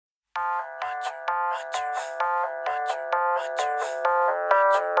I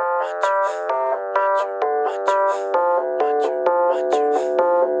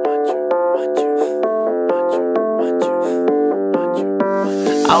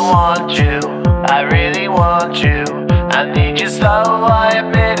want you, I really want you. I need you so, I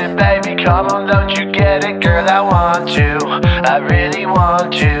admit it, baby. Come on, don't you get it, girl? I want you, I really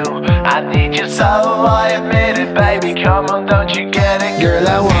want you. I need you so, I admit it, baby. Come on, don't you get it, girl?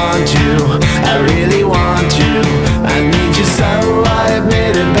 I want you, I really want you. I need you so, I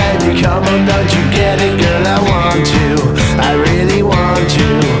admit it, baby. Come on, don't you get it, girl? I want you, I really want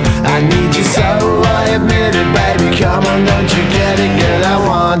you. I need you so, I admit it, baby. Come on, don't you get it, girl? I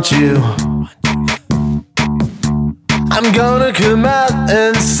want you. I'm gonna come out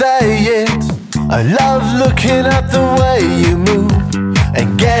and say it. I love looking at the way you move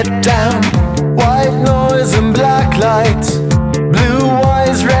and get down. White noise and black lights, blue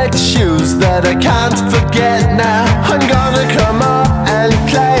eyes, red shoes that I can't forget now. I'm gonna come up and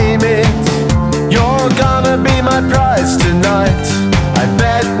claim it. You're gonna be my prize tonight, I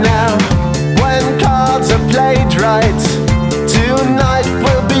bet now. When cards are played right, tonight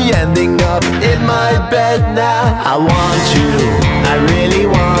we'll be ending up in my bed now. I want you, I really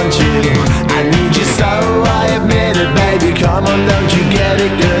want you. I need you so, I admit it, baby. Come on, don't you get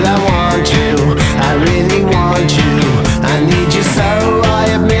it, girl? I want you, I really want you. I need you so, I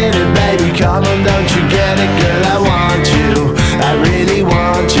admit it, baby. Come on, don't you get it, girl? I want you, I really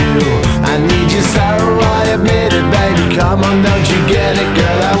want you. I need you so, I admit it, baby. Come on, don't you get it,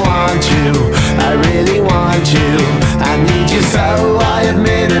 girl? I want you, I really want you. I need you so, I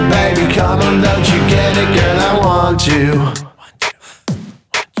admit it, baby. Come on, don't you get it, girl? I want you.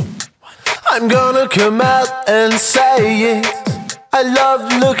 I'm gonna come out and say it. I love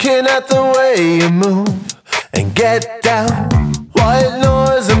looking at the way you move and get down. White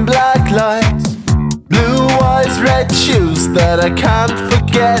noise and black lights, blue eyes, red shoes that I can't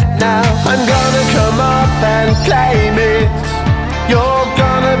forget now. I'm gonna come up and claim it. You're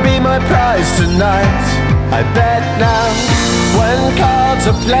gonna be my prize tonight, I bet now. When cards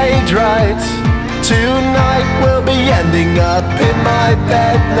are played right, tonight we'll be ending up in my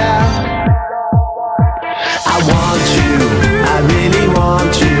bed now. I want you, I really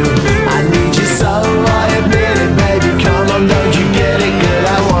want you.